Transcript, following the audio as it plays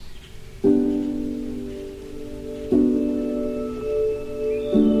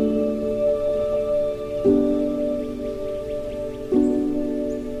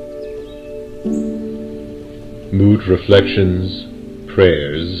mood reflections,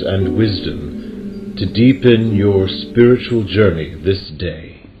 prayers, and wisdom to deepen your spiritual journey this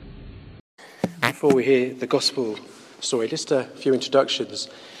day. Before we hear the gospel story, just a few introductions.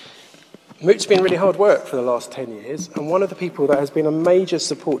 Moot's been really hard work for the last 10 years, and one of the people that has been a major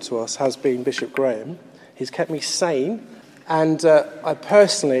support to us has been Bishop Graham. He's kept me sane, and I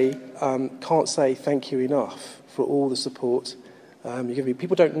personally can't say thank you enough for all the support you give me.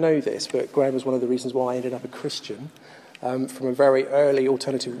 People don't know this, but Graham was one of the reasons why I ended up a Christian from a very early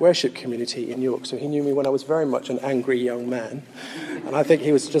alternative worship community in York. So he knew me when I was very much an angry young man, and I think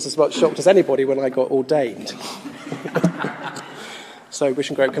he was just as much shocked as anybody when I got ordained. So,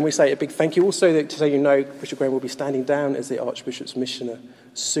 Bishop Graham, can we say a big thank you? Also, to say you know, Bishop Graham will be standing down as the Archbishop's missioner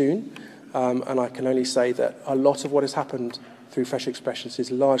soon, and I can only say that a lot of what has happened through Fresh Expressions is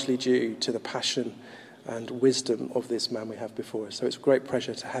largely due to the passion and wisdom of this man we have before us. So it's a great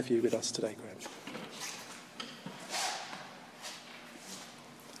pleasure to have you with us today, Graham.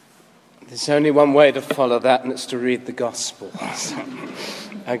 There's only one way to follow that, and it's to read the Gospel.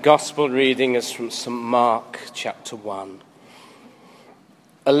 Our Gospel reading is from St. Mark, chapter 1.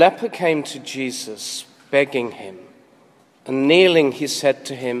 A leper came to Jesus, begging him, and kneeling he said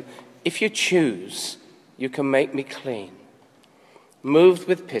to him, "If you choose, you can make me clean." Moved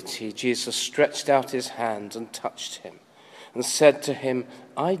with pity, Jesus stretched out his hand and touched him, and said to him,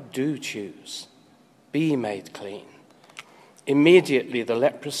 "I do choose. Be made clean." Immediately the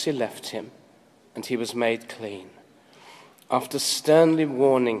leprosy left him, and he was made clean. After sternly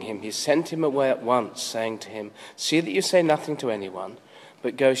warning him, he sent him away at once, saying to him, "See that you say nothing to anyone,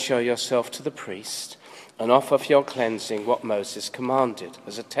 but go show yourself to the priest, and offer for your cleansing what Moses commanded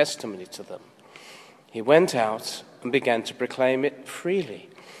as a testimony to them." He went out and began to proclaim it freely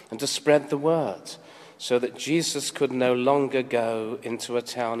and to spread the word, so that Jesus could no longer go into a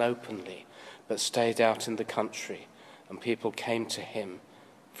town openly, but stayed out in the country, and people came to him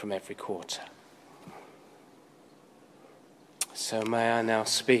from every quarter. So may I now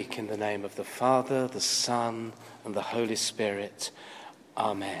speak in the name of the Father, the Son, and the Holy Spirit.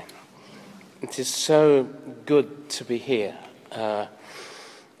 Amen. It is so good to be here.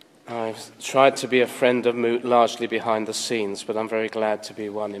 I've tried to be a friend of Moot largely behind the scenes, but I'm very glad to be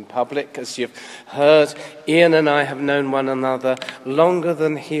one in public. As you've heard, Ian and I have known one another longer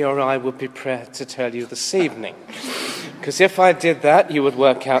than he or I would be prepared to tell you this evening. Because if I did that, you would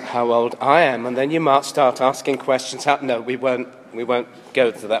work out how old I am, and then you might start asking questions. No, we won't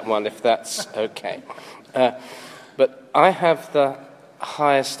go to that one if that's okay. But I have the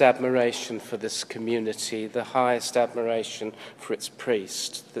highest admiration for this community, the highest admiration for its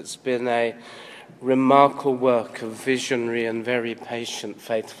priest. That's been a remarkable work of visionary and very patient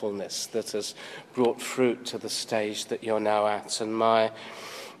faithfulness that has brought fruit to the stage that you're now at. And my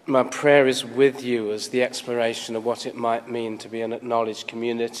prayer is with you as the exploration of what it might mean to be an acknowledged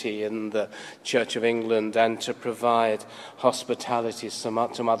community in the Church of England and to provide hospitality to some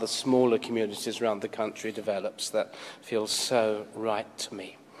other smaller communities around the country develops. That feels so right to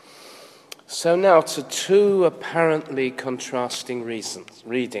me. So now to two apparently contrasting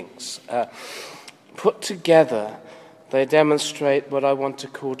readings. Put together, they demonstrate what I want to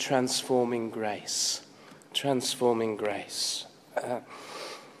call transforming grace. Transforming grace.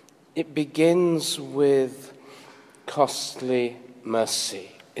 It begins with costly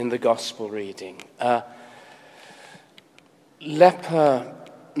mercy in the gospel reading. Leper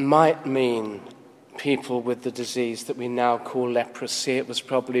might mean people with the disease that we now call leprosy. It was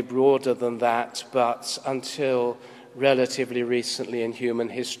probably broader than that, but until relatively recently in human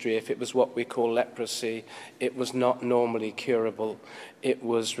history, if it was what we call leprosy, it was not normally curable. It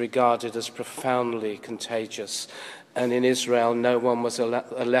was regarded as profoundly contagious. And in Israel, no one was a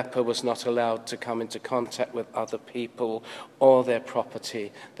leper was not allowed to come into contact with other people or their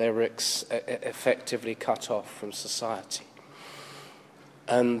property. They were effectively cut off from society.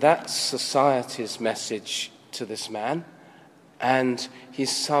 And that's society's message to this man. And he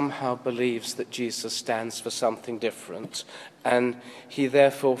somehow believes that Jesus stands for something different. And he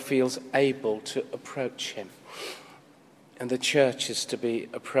therefore feels able to approach him. And the church is to be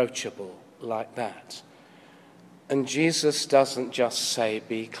approachable like that. And Jesus doesn't just say,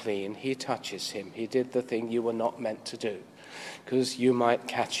 "Be clean." He touches him. He did the thing you were not meant to do, because you might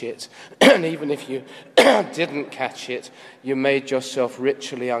catch it. And even if you didn't catch it, you made yourself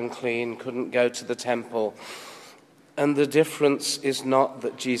ritually unclean, couldn't go to the temple. And the difference is not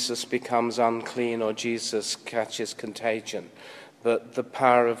that Jesus becomes unclean or Jesus catches contagion, but the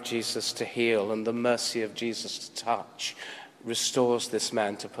power of Jesus to heal and the mercy of Jesus to touch restores this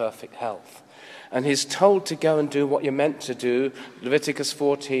man to perfect health. And he's told to go and do what you're meant to do. Leviticus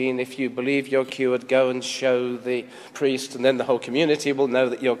 14, if you believe you're cured, go and show the priest, and then the whole community will know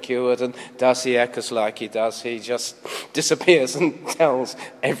that you're cured. And does he act like he does? He just disappears and tells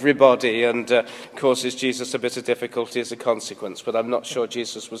everybody and causes Jesus a bit of difficulty as a consequence. But I'm not sure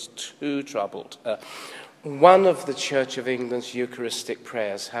Jesus was too troubled. One of the Church of England's Eucharistic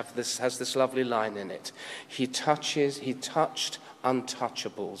prayers has this lovely line in it. He touched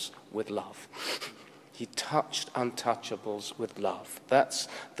untouchables with love. He touched untouchables with love. That's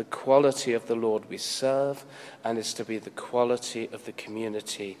the quality of the Lord we serve, and is to be the quality of the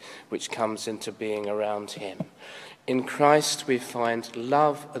community which comes into being around him. In Christ we find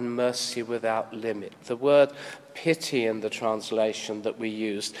love and mercy without limit. The word pity in the translation that we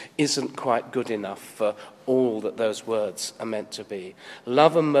used isn't quite good enough for all that those words are meant to be.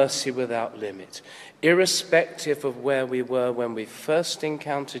 Love and mercy without limit. Irrespective of where we were when we first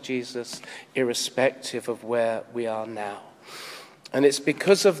encountered Jesus, irrespective of where we are now. And it's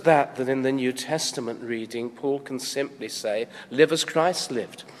because of that that in the New Testament reading, Paul can simply say, live as Christ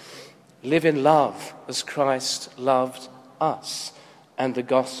lived. Live in love as Christ loved us. And the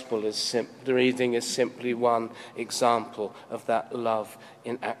gospel the reading is simply one example of that love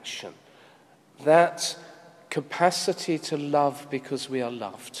in action. That capacity to love because we are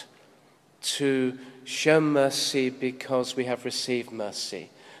loved, to show mercy because we have received mercy,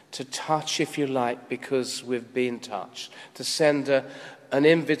 to touch, if you like, because we've been touched, to send an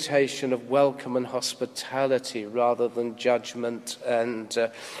invitation of welcome and hospitality rather than judgment and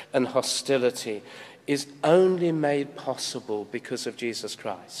hostility, is only made possible because of Jesus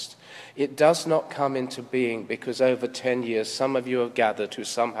Christ. It does not come into being because over 10 years some of you have gathered who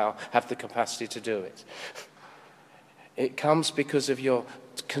somehow have the capacity to do it. It comes because of your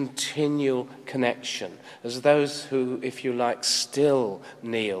continual connection as those who, if you like, still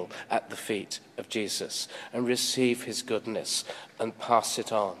kneel at the feet of Jesus and receive his goodness and pass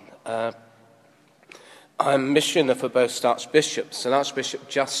it on. I'm missioner for both archbishops, and Archbishop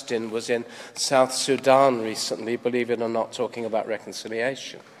Justin was in South Sudan recently, believe it or not, talking about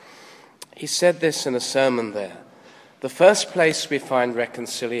reconciliation. He said this in a sermon there. The first place we find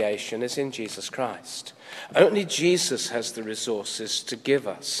reconciliation is in Jesus Christ. Only Jesus has the resources to give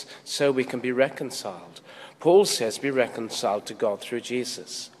us so we can be reconciled. Paul says be reconciled to God through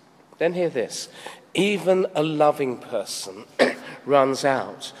Jesus. Then hear this. Even a loving person runs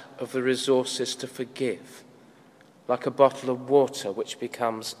out of the resources to forgive, like a bottle of water which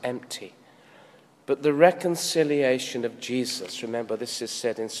becomes empty. But the reconciliation of Jesus, remember this is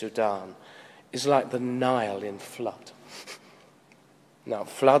said in Sudan, is like the Nile in flood. Now,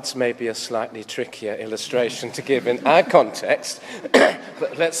 floods may be a slightly trickier illustration to give in our context,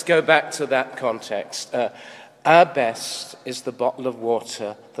 but let's go back to that context. Our best is the bottle of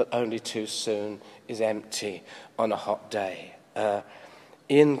water that only too soon is empty on a hot day.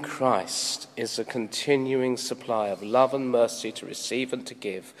 In Christ is a continuing supply of love and mercy to receive and to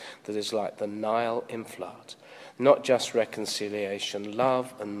give that is like the Nile in flood. Not just reconciliation,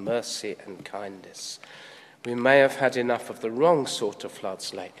 love and mercy and kindness. We may have had enough of the wrong sort of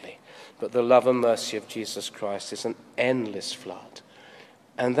floods lately, but the love and mercy of Jesus Christ is an endless flood.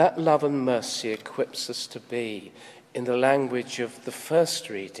 And that love and mercy equips us to be, in the language of the first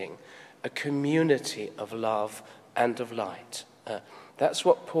reading, a community of love and of light. That's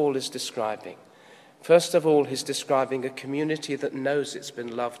what Paul is describing. First of all, he's describing a community that knows it's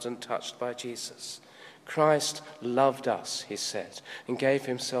been loved and touched by Jesus. Christ loved us, he said, and gave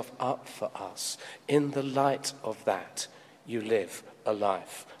himself up for us. In the light of that, you live a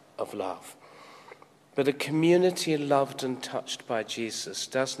life of love. But a community loved and touched by Jesus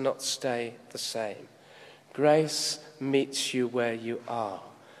does not stay the same. Grace meets you where you are,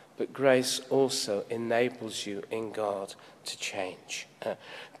 but grace also enables you in God to change.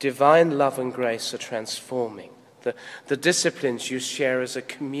 Divine love and grace are transforming. The disciplines you share as a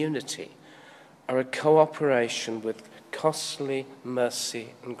community are a cooperation with costly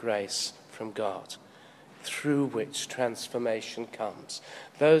mercy and grace from God, through which transformation comes.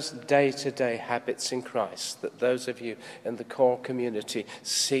 Those day-to-day habits in Christ that those of you in the core community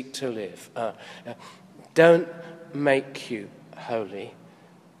seek to live don't make you holy.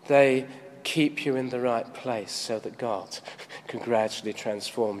 They keep you in the right place so that God can gradually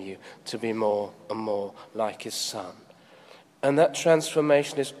transform you to be more and more like his Son. And that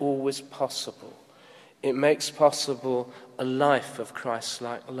transformation is always possible. It makes possible a life of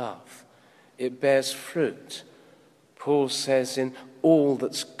Christ-like love. It bears fruit. Paul says in all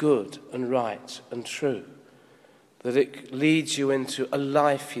that's good and right and true, that it leads you into a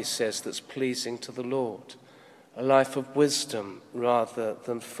life, he says, that's pleasing to the Lord, a life of wisdom rather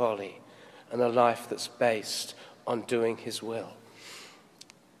than folly, and a life that's based on doing his will.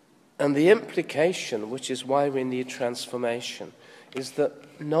 And the implication, which is why we need transformation, is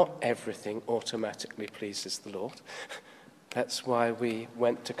that not everything automatically pleases the Lord. That's why we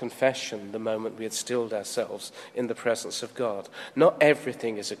went to confession the moment we had stilled ourselves in the presence of God. Not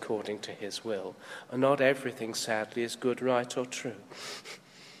everything is according to his will, and not everything, sadly, is good, right, or true.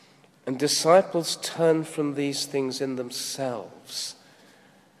 And disciples turn from these things in themselves,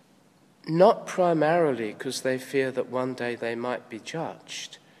 not primarily because they fear that one day they might be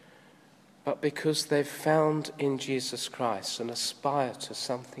judged, but because they've found in Jesus Christ and aspire to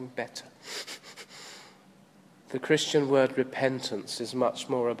something better. The Christian word repentance is much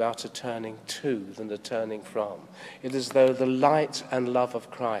more about a turning to than a turning from. It is as though the light and love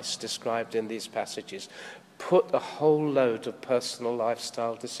of Christ described in these passages put a whole load of personal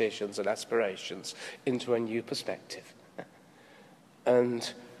lifestyle decisions and aspirations into a new perspective.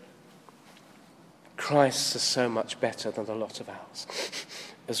 And Christ is so much better than a lot of ours.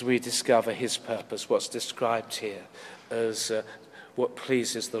 As we discover his purpose, what's described here as what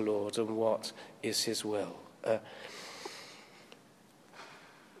pleases the Lord and what is his will.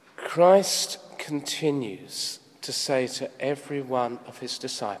 Christ continues to say to every one of his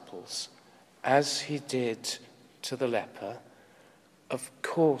disciples, as he did to the leper, of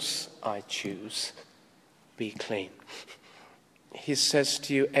course I choose, be clean. He says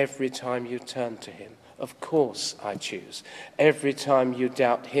to you every time you turn to him, of course I choose. Every time you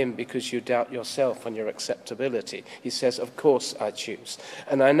doubt him because you doubt yourself and your acceptability, he says, of course I choose.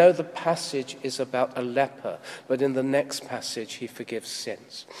 And I know the passage is about a leper, but in the next passage he forgives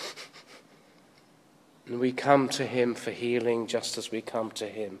sins. And we come to him for healing just as we come to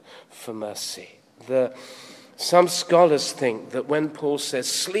him for mercy. Some scholars think that when Paul says,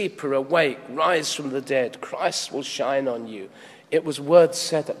 sleep or awake, rise from the dead, Christ will shine on you, it was words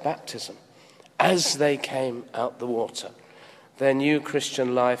said at baptism as they came out the water. Their new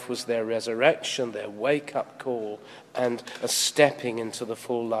Christian life was their resurrection, their wake-up call, and a stepping into the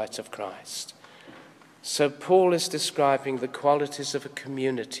full light of Christ. So Paul is describing the qualities of a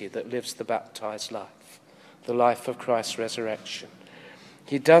community that lives the baptized life, the life of Christ's resurrection.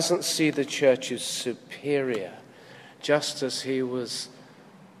 He doesn't see the church as superior, just as he was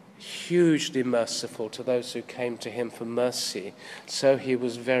hugely merciful to those who came to him for mercy, so he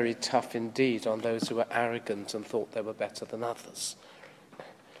was very tough indeed on those who were arrogant and thought they were better than others.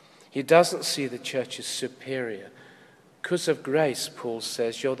 He doesn't see the church as superior. Because of grace, Paul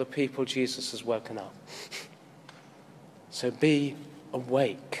says, you're the people Jesus has woken up. So be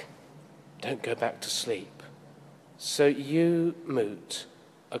awake. Don't go back to sleep. So you, Moot,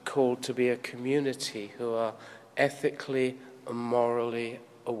 are called to be a community who are ethically and morally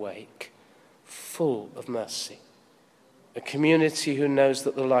awake, full of mercy. A community who knows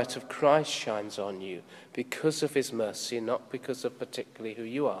that the light of Christ shines on you because of his mercy, not because of particularly who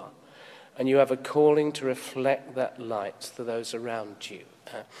you are. And you have a calling to reflect that light to those around you.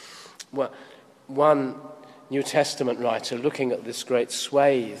 One New Testament writer, looking at this great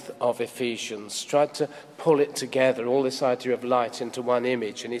swathe of Ephesians, tried to pull it together, all this idea of light, into one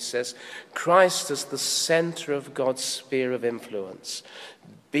image. And he says, Christ as the center of God's sphere of influence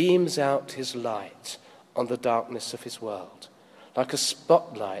beams out his light on the darkness of his world, like a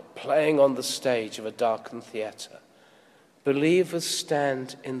spotlight playing on the stage of a darkened theater. Believers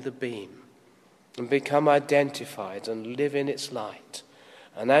stand in the beam and become identified and live in its light.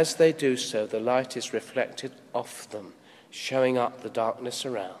 And as they do so, the light is reflected off them, showing up the darkness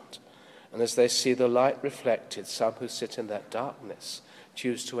around. And as they see the light reflected, some who sit in that darkness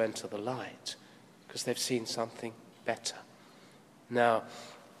choose to enter the light because they've seen something better. Now,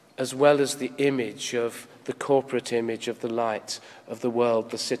 as well as the image of the corporate image of the light of the world,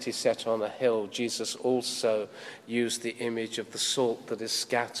 the city set on a hill, Jesus also used the image of the salt that is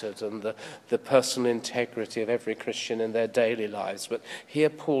scattered and the personal integrity of every Christian in their daily lives. But here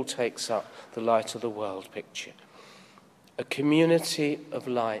Paul takes up the light of the world picture. A community of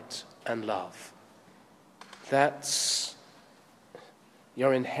light and love. That's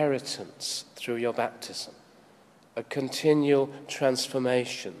your inheritance through your baptism. A continual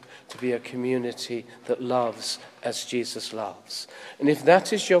transformation to be a community that loves as Jesus loves. And if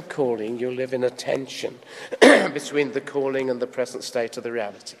that is your calling, you'll live in a tension between the calling and the present state of the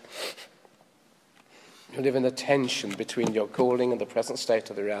reality. You live in a tension between your calling and the present state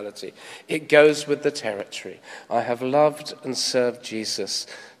of the reality. It goes with the territory. I have loved and served Jesus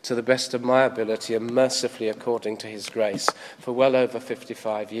to the best of my ability and mercifully according to his grace for well over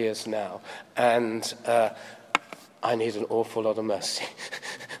 55 years now. And I need an awful lot of mercy.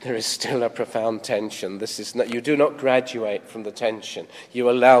 There is still a profound tension. This is not, you do not graduate from the tension. You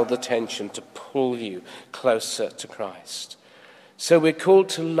allow the tension to pull you closer to Christ. So we're called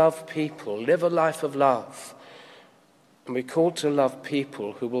to love people, live a life of love. And we're called to love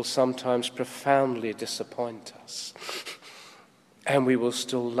people who will sometimes profoundly disappoint us. And we will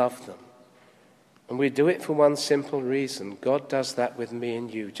still love them. And we do it for one simple reason. God does that with me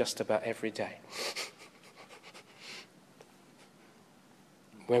and you just about every day.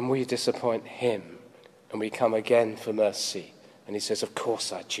 When we disappoint him and we come again for mercy, and he says, of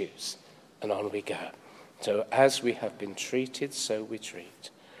course I choose, and on we go. So as we have been treated, so we treat.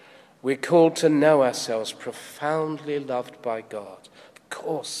 We're called to know ourselves profoundly loved by God. Of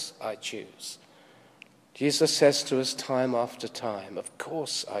course I choose. Jesus says to us time after time, of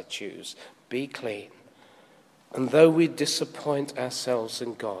course I choose, be clean. And though we disappoint ourselves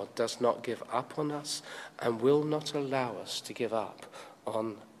in God, does not give up on us and will not allow us to give up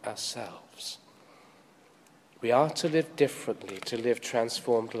on ourselves. We are to live differently, to live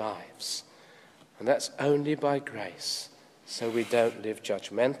transformed lives. And that's only by grace, so we don't live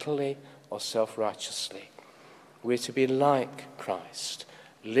judgmentally or self-righteously. We're to be like Christ,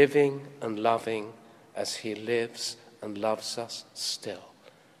 living and loving as he lives and loves us still.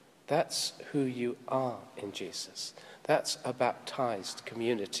 That's who you are in Jesus. That's a baptized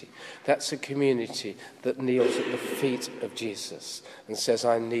community. That's a community that kneels at the feet of Jesus and says,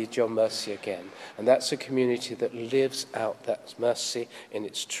 I need your mercy again. And that's a community that lives out that mercy in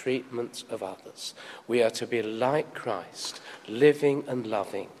its treatment of others. We are to be like Christ, living and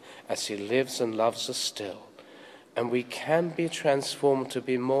loving as he lives and loves us still. And we can be transformed to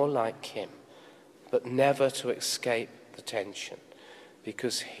be more like him, but never to escape the tension,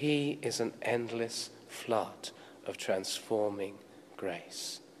 because he is an endless flood of transforming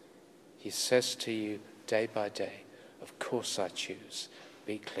grace. He says to you day by day, of course I choose,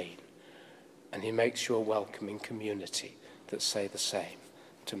 be clean. And he makes you a welcoming community that say the same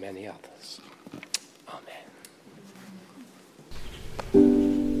to many others.